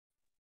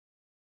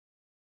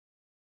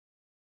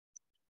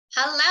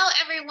Hello,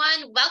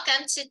 everyone.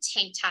 Welcome to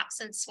Tank Tops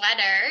and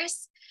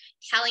Sweaters.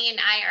 Kelly and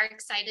I are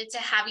excited to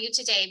have you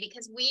today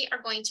because we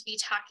are going to be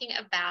talking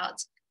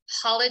about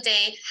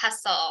holiday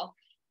hustle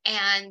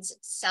and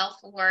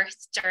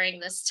self-worth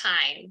during this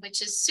time,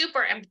 which is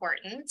super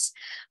important.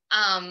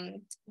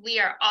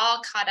 We are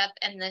all caught up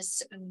in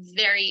this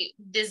very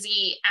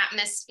busy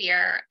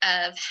atmosphere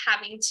of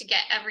having to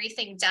get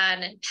everything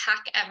done and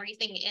pack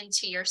everything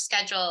into your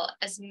schedule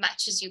as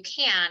much as you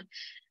can.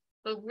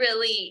 But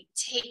really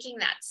taking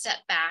that step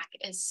back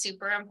is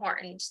super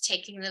important,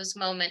 taking those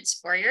moments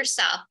for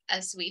yourself,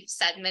 as we've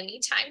said many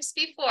times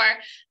before,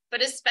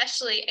 but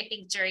especially I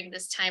think during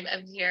this time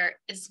of year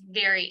is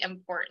very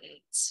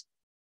important.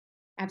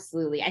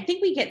 Absolutely. I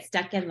think we get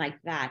stuck in like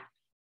that.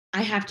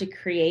 I have to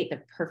create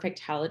the perfect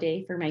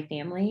holiday for my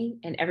family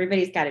and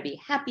everybody's got to be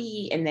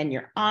happy. And then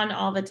you're on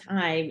all the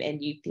time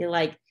and you feel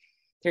like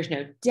there's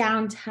no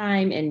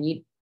downtime.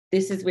 And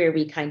this is where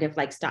we kind of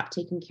like stop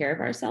taking care of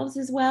ourselves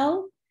as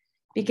well,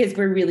 because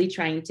we're really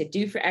trying to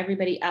do for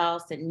everybody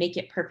else and make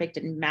it perfect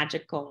and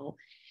magical.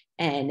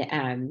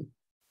 And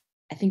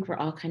I think we're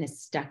all kind of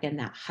stuck in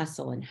that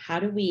hustle. And how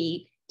do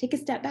we take a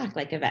step back,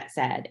 like Yvette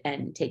said,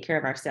 and take care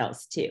of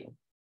ourselves too?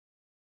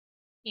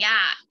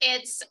 Yeah,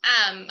 it's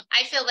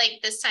I feel like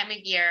this time of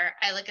year,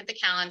 I look at the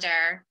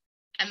calendar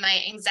and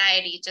my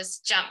anxiety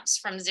just jumps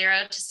from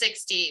 0 to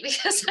 60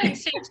 because I'm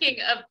thinking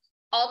of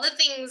all the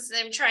things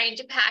I'm trying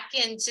to pack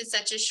into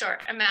such a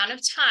short amount of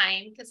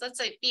time. Because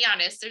let's be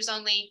honest, there's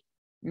only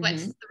what,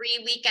 3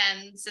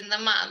 weekends in the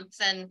month,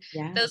 and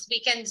those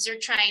weekends you're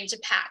trying to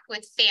pack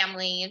with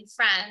family and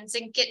friends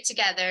and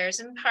get-togethers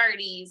and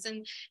parties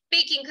and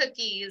baking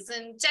cookies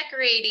and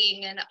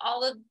decorating and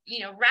all of,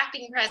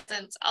 wrapping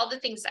presents, all the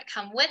things that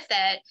come with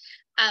it.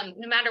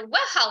 No matter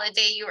what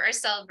holiday you are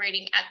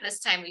celebrating at this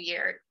time of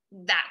year,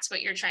 that's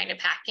what you're trying to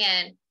pack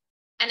in.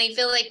 And I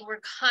feel like we're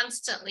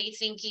constantly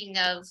thinking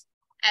of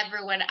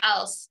everyone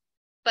else,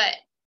 but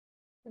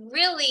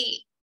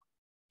really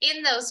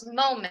in those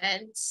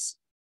moments,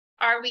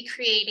 are we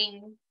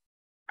creating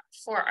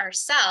for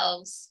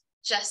ourselves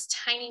just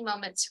tiny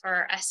moments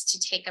for us to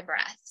take a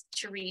breath,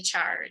 to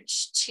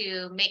recharge,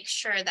 to make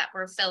sure that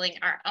we're filling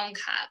our own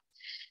cup?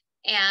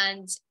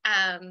 And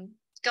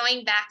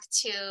going back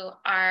to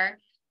our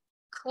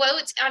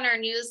quote on our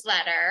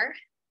newsletter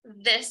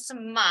this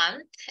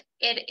month,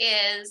 it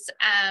is,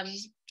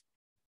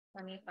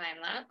 let me find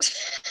that.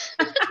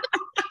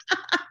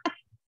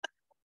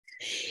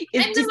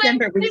 It's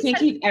December. We can't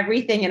keep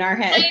everything in our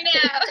head. I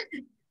know.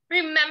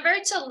 Remember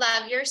to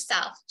love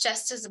yourself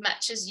just as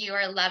much as you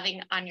are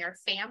loving on your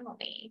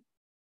family.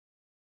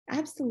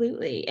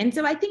 Absolutely. And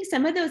so I think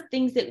some of those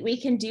things that we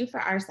can do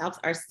for ourselves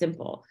are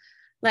simple.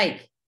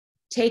 Like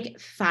take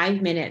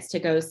 5 minutes to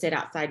go sit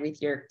outside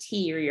with your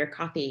tea or your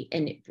coffee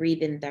and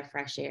breathe in the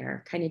fresh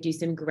air, kind of do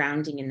some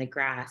grounding in the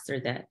grass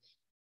or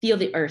feel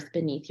the earth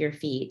beneath your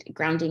feet.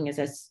 Grounding is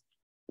a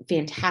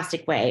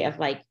fantastic way of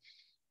like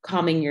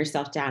calming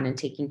yourself down and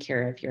taking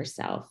care of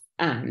yourself.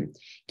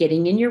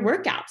 Getting in your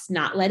workouts,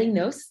 not letting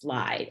those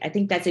slide. I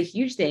think that's a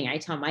huge thing I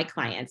tell my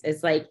clients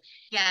is like,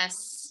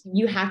 yes,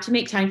 you have to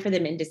make time for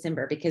them in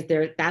December because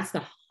that's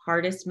the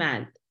hardest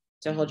month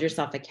to hold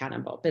yourself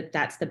accountable, but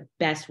that's the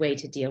best way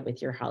to deal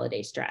with your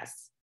holiday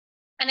stress.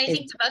 And I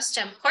think the most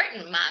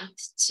important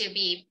month to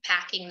be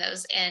packing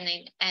those in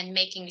and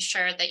making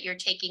sure that you're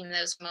taking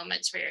those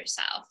moments for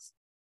yourself.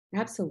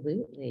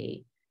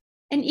 Absolutely.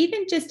 And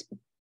even just,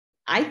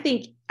 I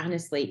think,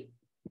 honestly,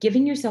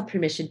 giving yourself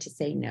permission to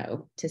say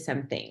no to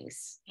some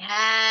things. Yes.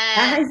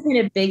 That has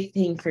been a big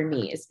thing for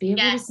me, is be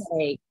able to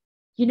say,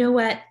 you know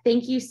what,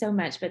 thank you so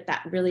much, but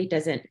that really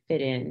doesn't fit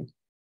in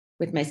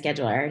with my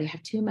schedule. I already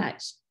have too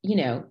much,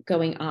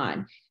 going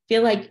on.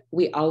 Feel like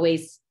we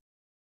always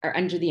are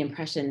under the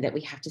impression that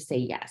we have to say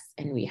yes,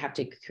 and we have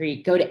to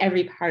go to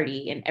every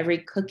party and every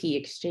cookie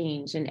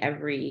exchange and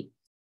every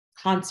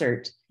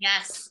concert.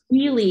 Yes.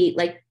 Really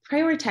like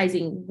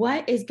prioritizing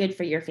what is good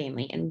for your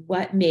family and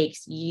what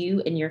makes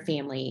you and your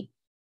family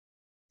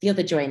feel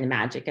the joy and the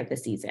magic of the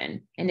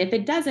season. And if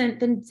it doesn't,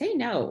 then say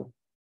no.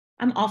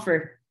 I'm all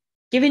for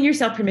giving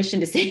yourself permission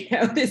to say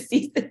no this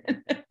season.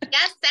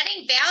 Yes,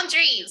 setting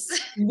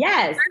boundaries.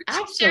 Yes,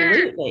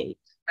 absolutely.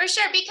 For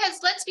sure, because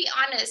let's be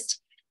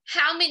honest,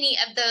 how many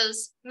of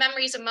those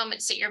memories and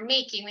moments that you're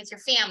making with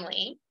your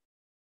family,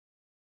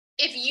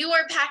 if you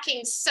are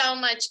packing so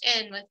much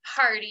in with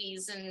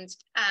parties and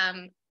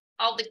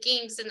all the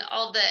games and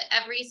all the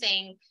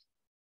everything,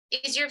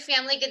 is your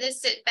family going to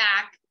sit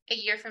back a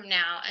year from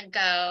now and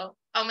go,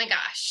 oh my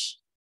gosh,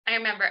 I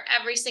remember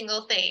every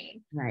single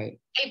thing? Right.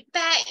 I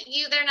bet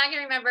you they're not going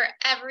to remember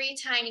every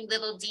tiny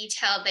little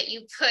detail that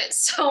you put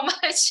so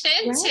much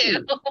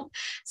into. Right.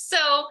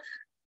 So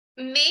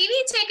maybe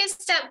take a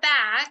step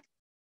back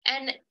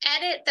and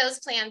edit those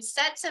plans,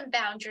 set some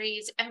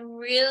boundaries, and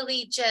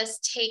really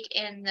just take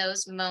in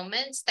those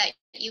moments that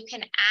you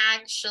can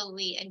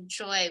actually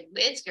enjoy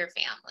with your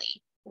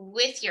family,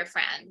 with your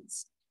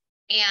friends,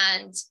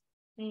 and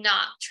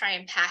not try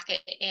and pack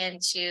it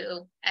into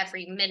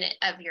every minute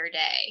of your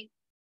day.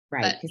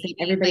 Right. but Because then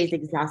maybe like, everybody's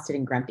exhausted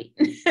and grumpy.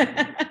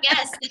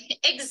 yes,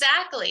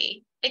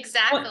 exactly. Well,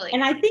 Exactly.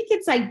 and I think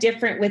it's like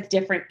different with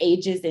different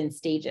ages and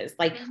stages.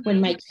 Like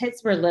when my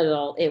kids were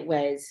little, it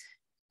was,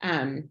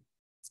 um,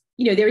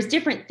 there was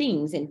different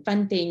things and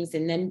fun things,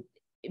 and then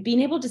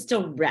being able to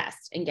still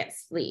rest and get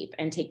sleep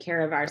and take care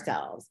of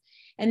ourselves.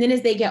 And then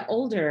as they get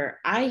older,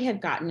 I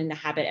have gotten in the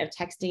habit of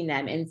texting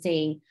them and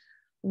saying,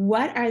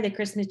 what are the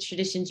Christmas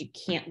traditions you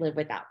can't live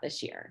without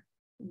this year?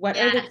 What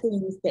are the Yes.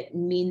 things that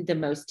mean the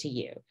most to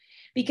you?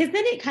 Because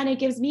then it kind of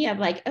gives me of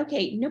like,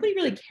 okay, nobody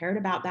really cared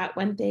about that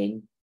one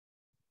thing.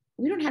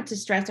 We don't have to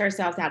stress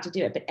ourselves out to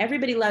do it, but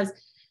everybody loves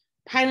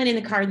piling in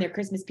the car in their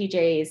Christmas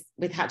PJs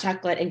with hot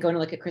chocolate and going to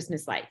look at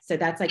Christmas lights. So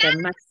that's like a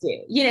must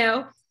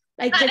do,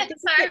 like the That things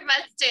is our that,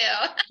 must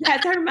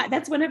do.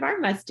 that's one of our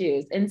must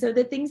do's. And so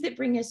the things that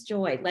bring us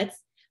joy, let's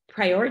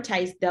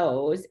prioritize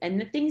those. And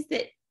the things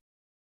that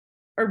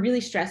are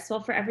really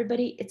stressful for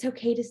everybody, it's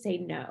okay to say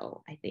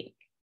no, I think.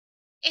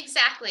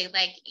 Exactly.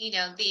 Like,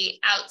 the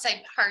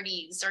outside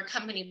parties or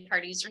company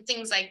parties or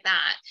things like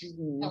that.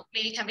 Mm-hmm. Well,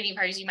 maybe company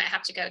parties you might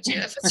have to go to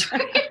if it's for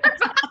your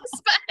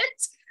boss,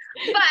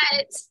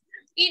 but,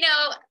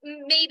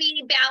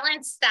 maybe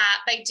balance that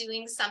by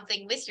doing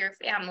something with your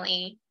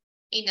family,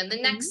 the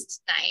Mm-hmm.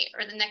 next night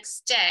or the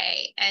next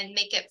day, and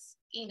make it,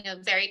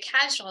 very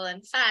casual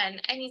and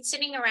fun. I mean,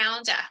 sitting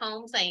around at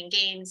home playing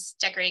games,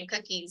 decorating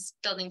cookies,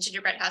 building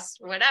gingerbread houses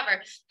or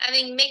whatever, I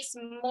mean, makes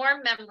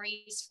more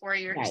memories for Right.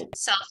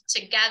 yourself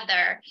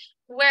together,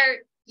 where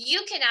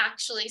you can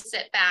actually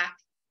sit back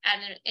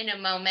in a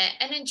moment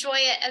and enjoy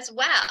it as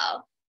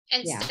well,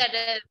 instead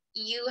of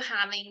you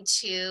having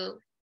to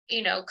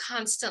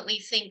constantly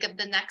think of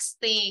the next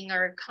thing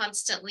or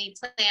constantly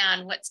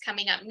plan what's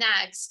coming up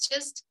next.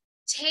 Just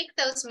take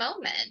those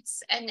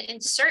moments and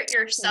insert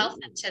yourself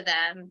into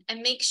them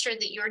and make sure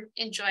that you're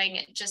enjoying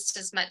it just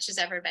as much as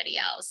everybody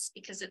else,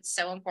 because it's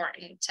so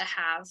important to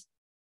have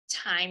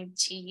time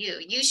to you.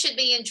 You should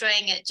be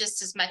enjoying it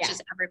just as much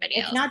as everybody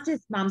It's else. not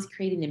just moms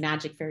creating the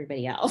magic for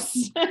everybody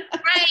else.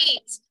 Right.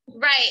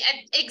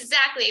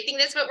 Exactly. I think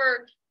that's what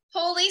we're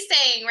wholly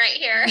saying right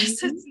here. Mm-hmm.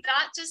 So it's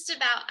not just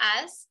about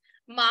us,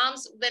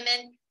 moms,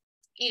 women,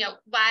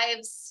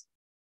 wives,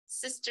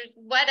 sisters,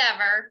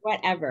 whatever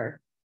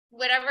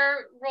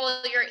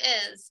role you're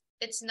is.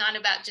 It's not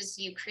about just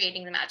you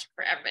creating the magic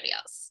for everybody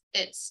else.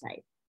 It's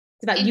right.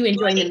 It's about you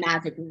enjoying the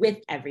magic with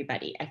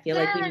everybody. I feel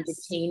like we need to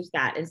change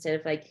that. Instead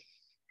of like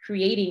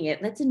creating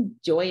it, let's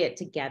enjoy it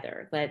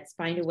together. Let's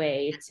find a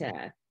way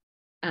to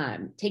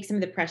take some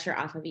of the pressure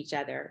off of each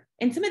other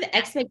and some of the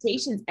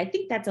expectations. I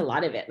think that's a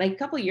lot of it. Like a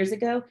couple of years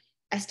ago,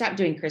 I stopped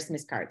doing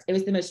Christmas cards. It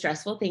was the most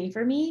stressful thing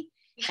for me.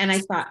 Yes. And I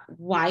thought,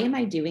 why am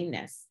I doing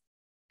this?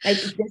 Like,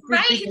 this is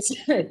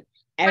ridiculous.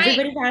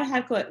 Everybody's got to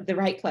have the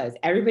right clothes.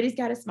 Everybody's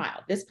got to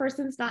smile. This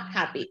person's not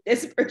happy.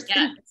 This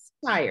person's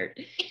tired.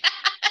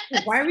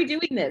 Yes. Why are we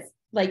doing this?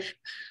 Like,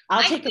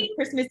 I'll take a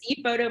Christmas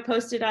Eve photo,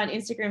 post it on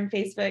Instagram,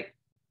 Facebook.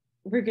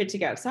 We're good to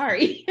go.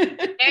 Sorry.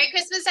 Merry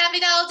Christmas, happy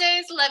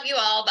holidays. Love you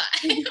all. Bye.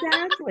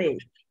 Exactly.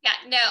 Yeah,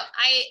 no,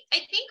 I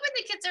think when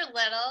the kids are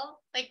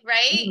little, like,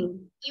 right,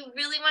 you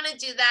really want to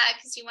do that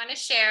because you want to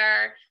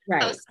share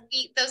how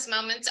sweet those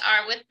moments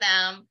are with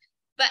them.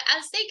 But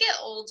as they get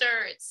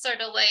older, it's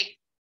sort of like,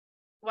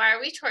 why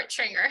are we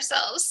torturing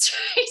ourselves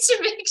trying to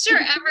make sure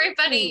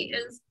everybody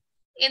is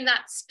in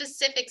that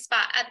specific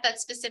spot at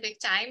that specific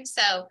time?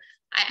 So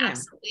I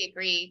absolutely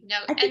agree. No,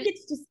 I think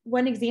it's just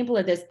one example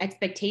of those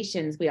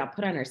expectations we all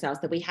put on ourselves,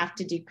 that we have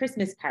to do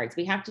Christmas cards,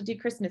 we have to do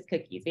Christmas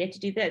cookies, we have to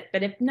do this.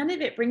 But if none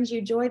of it brings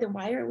you joy, then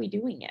why are we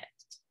doing it?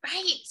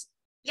 Right.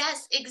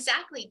 Yes,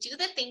 exactly. Do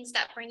the things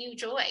that bring you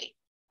joy.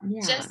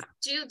 Yeah. Just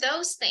do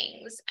those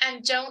things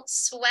and don't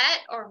sweat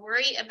or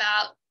worry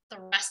about the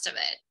rest of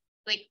it.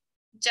 Like,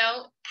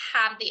 don't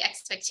have the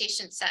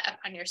expectation set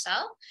upon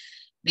yourself.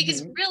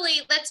 Because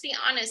really, let's be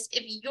honest,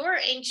 if you're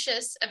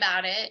anxious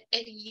about it,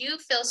 if you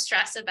feel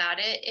stress about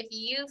it, if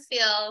you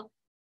feel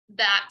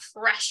that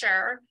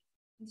pressure,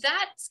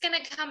 that's going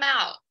to come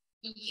out.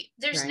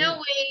 There's no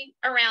way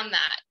around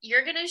that.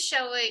 You're going to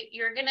show it.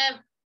 You're going to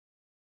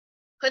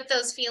put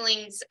those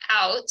feelings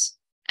out,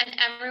 and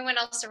everyone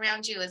else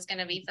around you is going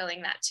to be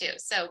feeling that too.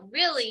 So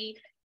really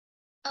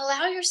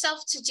allow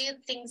yourself to do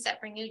things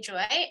that bring you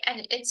joy,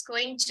 and it's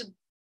going to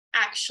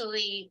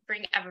actually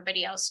bring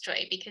everybody else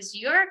joy because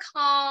you're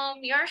calm,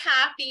 you're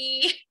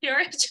happy,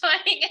 you're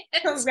enjoying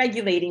it.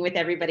 Co-regulating with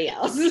everybody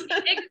else.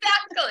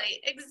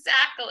 Exactly.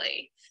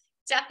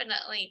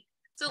 Definitely.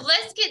 So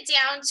let's get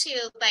down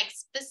to like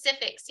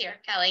specifics here,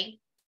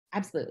 Kelly.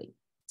 Absolutely.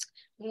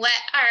 What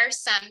are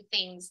some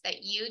things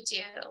that you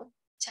do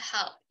to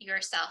help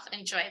yourself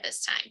enjoy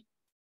this time?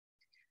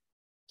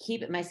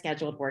 Keep my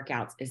scheduled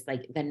workouts is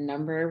like the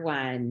number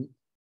one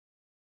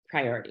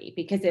priority,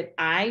 because if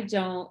I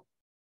don't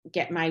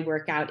get my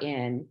workout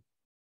in,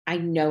 I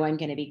know I'm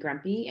going to be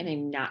grumpy and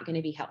I'm not going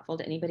to be helpful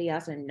to anybody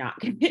else. And I'm not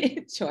going to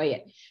enjoy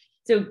it.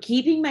 So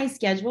keeping my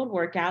scheduled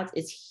workouts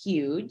is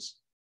huge.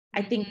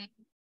 I think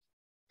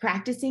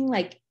practicing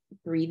like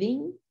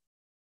breathing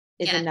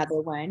is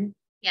another one.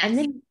 And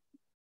then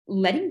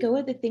letting go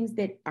of the things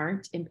that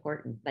aren't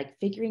important, like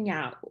figuring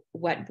out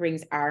what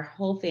brings our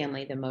whole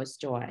family the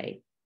most joy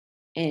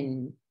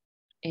in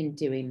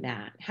doing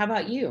that. How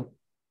about you?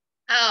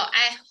 Oh,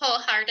 I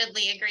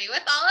wholeheartedly agree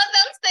with all of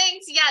those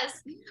things.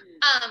 Yes.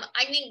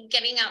 I mean,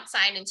 getting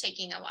outside and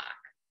taking a walk.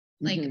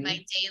 Like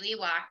my daily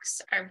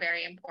walks are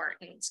very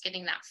important.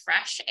 Getting that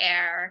fresh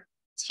air,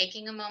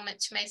 taking a moment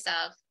to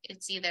myself.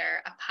 It's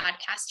either a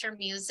podcast or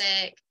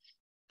music,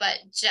 but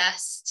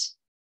just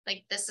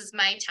like, this is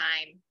my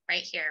time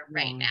right here,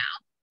 right now.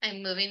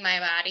 I'm moving my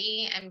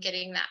body. I'm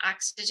getting that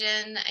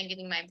oxygen. I'm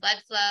getting my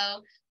blood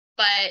flow,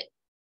 but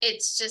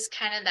it's just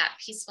kind of that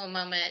peaceful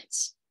moment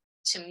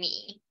to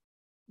me.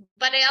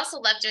 But I also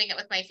love doing it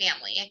with my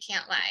family. I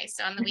can't lie.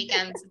 So on the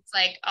weekends, it's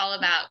like all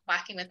about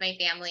walking with my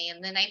family.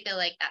 And then I feel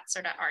like that's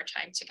sort of our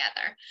time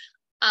together.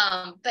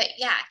 But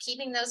yeah,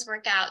 keeping those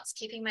workouts,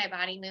 keeping my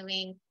body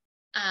moving.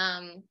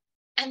 And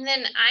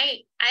then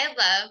I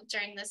love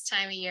during this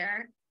time of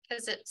year,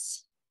 because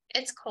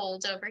it's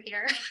cold over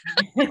here.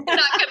 I'm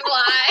not gonna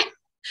lie.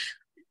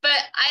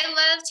 But I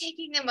love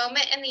taking a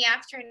moment in the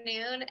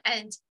afternoon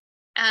and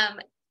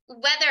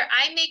whether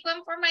I make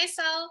one for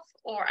myself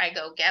or I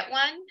go get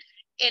one,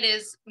 it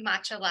is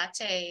matcha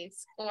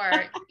lattes or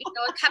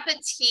a cup of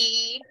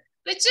tea,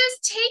 but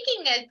just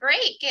taking a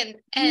break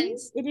and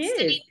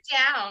sitting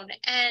down.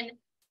 And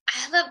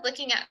I love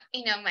looking at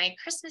my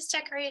Christmas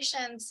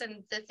decorations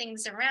and the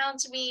things around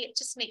me. It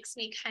just makes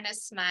me kind of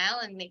smile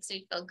and makes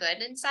me feel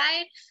good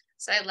inside.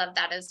 So I love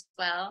that as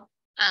well.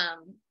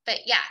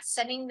 But yeah,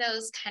 setting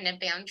those kind of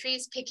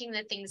boundaries, picking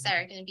the things that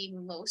are going to be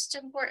most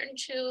important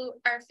to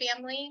our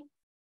family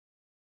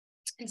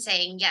and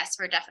saying, yes,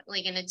 we're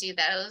definitely going to do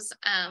those.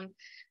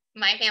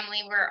 My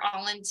family, we're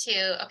all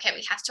into, okay,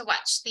 we have to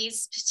watch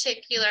these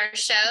particular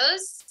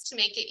shows to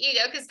make it,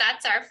 because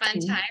that's our fun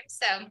time.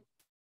 So,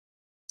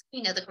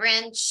 the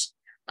Grinch,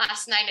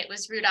 last night it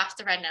was Rudolph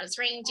the Red-Nosed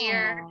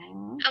Reindeer.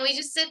 Aww. And we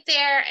just sit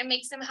there and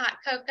make some hot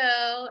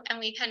cocoa and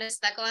we kind of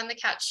snuggle on the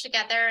couch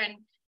together. And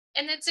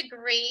it's a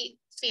great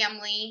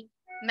family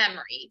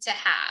memory to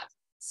have.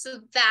 So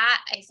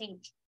that I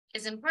think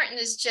is important,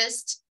 is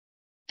just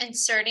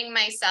inserting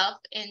myself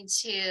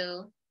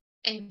into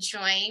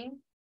enjoying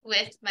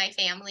with my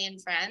family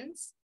and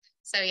friends.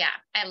 So yeah,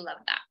 I love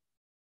that.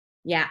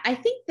 Yeah, I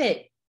think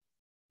that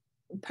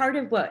part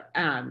of what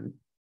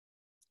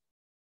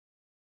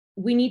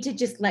we need to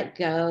just let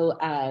go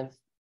of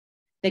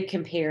the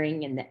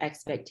comparing and the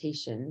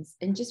expectations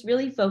and just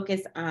really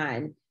focus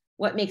on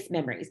what makes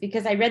memories.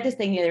 Because I read this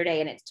thing the other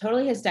day and it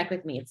totally has stuck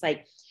with me. It's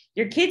like,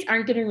 your kids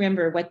aren't going to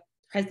remember what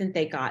present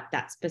they got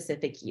that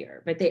specific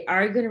year, but they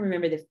are going to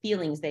remember the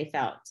feelings they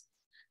felt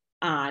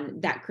on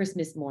that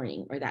Christmas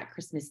morning or that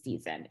Christmas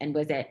season. And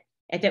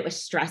if it was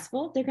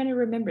stressful, they're going to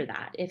remember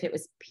that. If it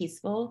was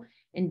peaceful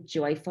and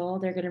joyful,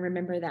 they're going to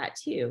remember that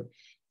too.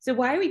 So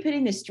why are we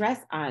putting the stress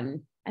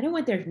on? I don't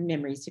want their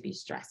memories to be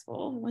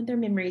stressful. I want their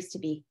memories to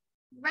be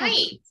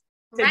right.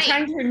 So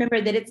trying to remember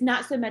that it's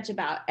not so much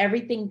about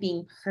everything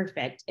being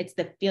perfect. It's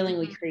the feeling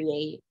we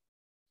create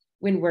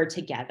when we're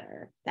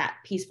together, that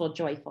peaceful,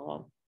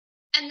 joyful.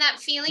 And that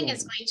feeling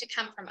is going to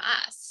come from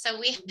us. So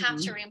we have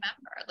to remember,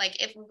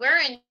 like, if we're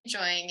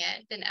enjoying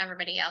it, then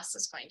everybody else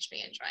is going to be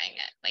enjoying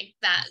it. Like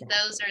that,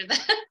 exactly.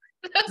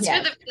 Those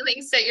are the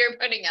feelings that you're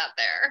putting out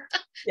there.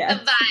 Yes.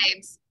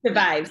 The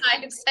vibes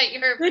that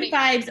you're good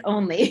vibes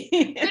only.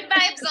 Good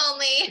vibes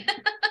only.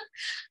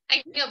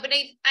 I know, but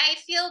I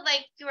feel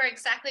like you are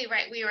exactly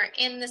right. We were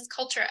in this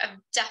culture of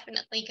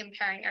definitely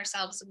comparing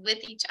ourselves with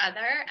each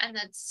other. And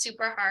that's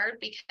super hard,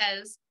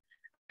 because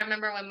I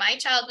remember when my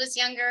child was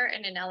younger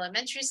and in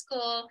elementary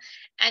school,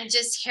 and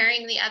just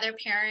hearing the other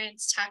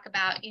parents talk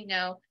about,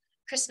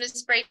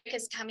 Christmas break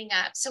is coming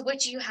up. So what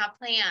do you have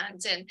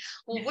planned? And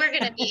well, we're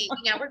going to be,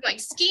 we're going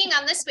skiing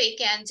on this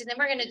weekend, and then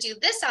we're going to do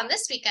this on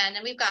this weekend.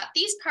 And we've got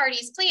these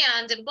parties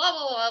planned and blah,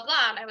 blah, blah,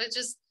 blah. And I was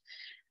just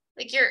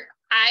like, your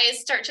eyes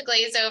start to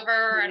glaze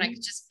over and I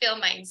could just feel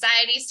my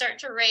anxiety start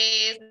to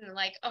raise and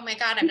like, oh my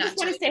God, I'm not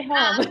doing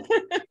enough.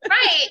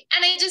 Right.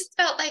 And I just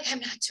felt like I'm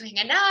not doing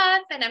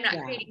enough and I'm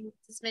not creating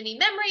as many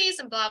memories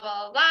and blah,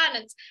 blah, blah, blah.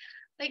 And it's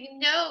like,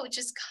 no,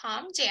 just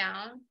calm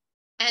down.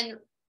 And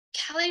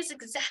Kelly's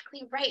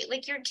exactly right.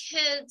 Like, your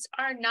kids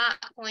are not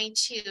going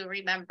to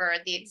remember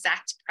the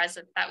exact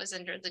present that was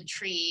under the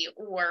tree,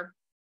 or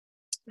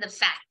the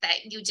fact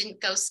that you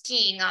didn't go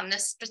skiing on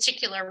this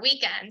particular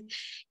weekend.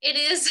 It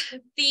is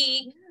the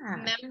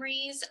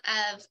memories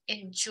of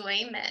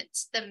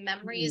enjoyment, the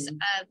memories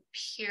of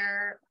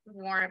pure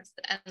warmth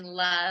and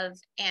love,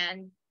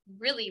 and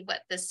really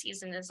what this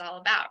season is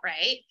all about,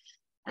 right?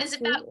 It's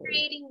about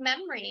creating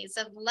memories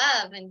of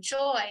love and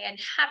joy and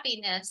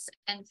happiness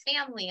and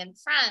family and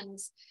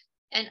friends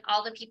and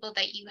all the people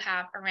that you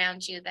have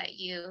around you that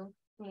you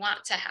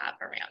want to have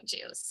around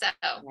you. So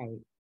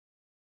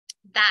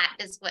that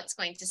is what's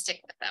going to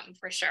stick with them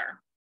for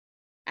sure.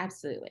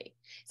 Absolutely.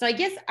 So I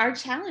guess our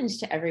challenge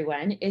to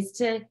everyone is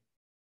to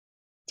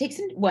take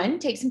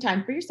some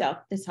time for yourself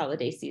this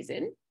holiday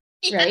season,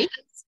 right?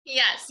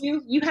 Yes.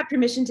 You have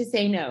permission to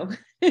say no.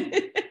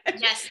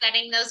 Yes,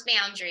 setting those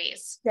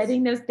boundaries.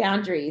 Setting those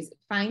boundaries,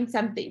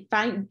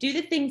 do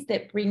the things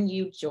that bring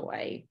you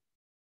joy,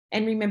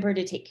 and remember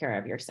to take care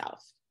of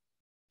yourself,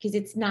 because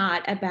it's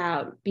not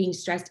about being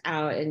stressed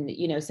out and,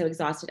 so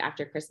exhausted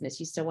after Christmas.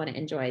 You still want to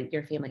enjoy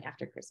your family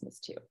after Christmas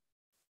too.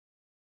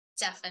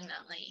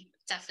 Definitely,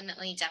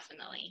 definitely,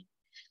 definitely.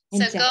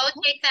 So And go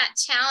take that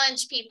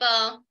challenge,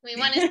 people. We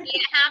want to see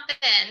it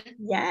happen.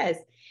 Yes.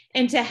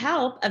 And to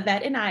help,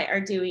 Yvette and I are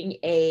doing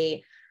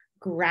a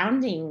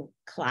grounding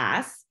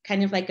class,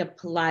 kind of like a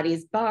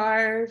Pilates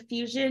bar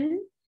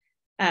fusion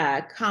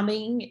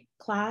calming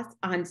class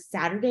on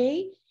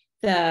Saturday,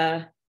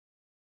 the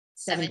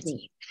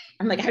 17th.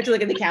 I'm like, I have to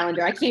look at the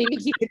calendar. I can't even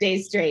keep the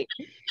days straight.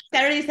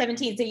 Saturday,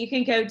 17th. So you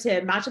can go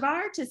to Matcha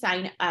Bar to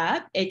sign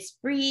up. It's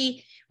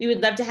free. We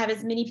would love to have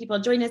as many people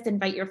join us.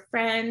 Invite your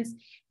friends,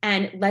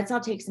 and let's all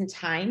take some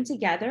time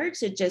together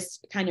to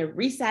just kind of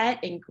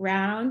reset and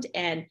ground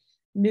and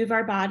move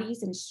our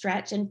bodies and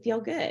stretch and feel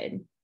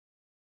good.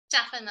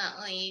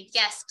 Definitely.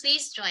 Yes,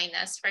 please join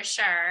us for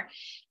sure.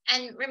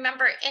 And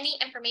remember, any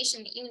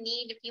information that you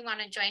need, if you want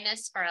to join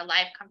us for a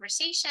live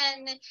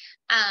conversation,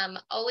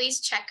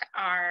 always check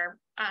our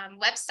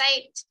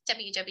website,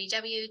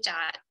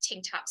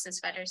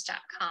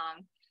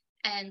 www.tanktopsandsweaters.com,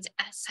 and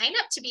sign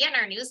up to be on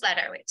our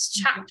newsletter. It's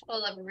chock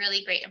full of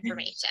really great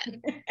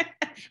information.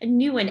 A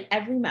new one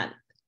every month.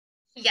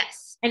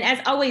 Yes. And as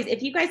always,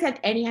 if you guys have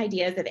any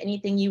ideas of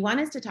anything you want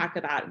us to talk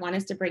about, want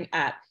us to bring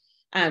up,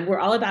 we're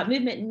all about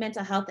movement and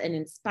mental health and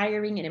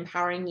inspiring and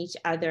empowering each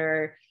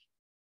other,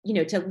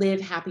 to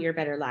live happier,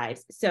 better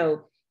lives.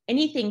 So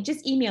anything,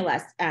 just email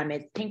us at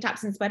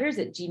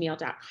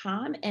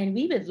tanktopsandsweaters@gmail.com, and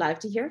we would love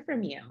to hear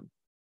from you.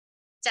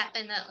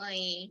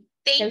 Definitely.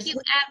 Thank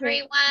you,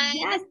 everyone.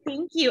 Yes,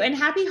 thank you. And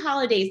happy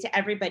holidays to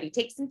everybody.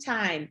 Take some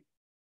time.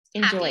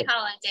 Enjoy. Happy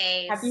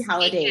holidays. Happy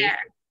holidays. Take care.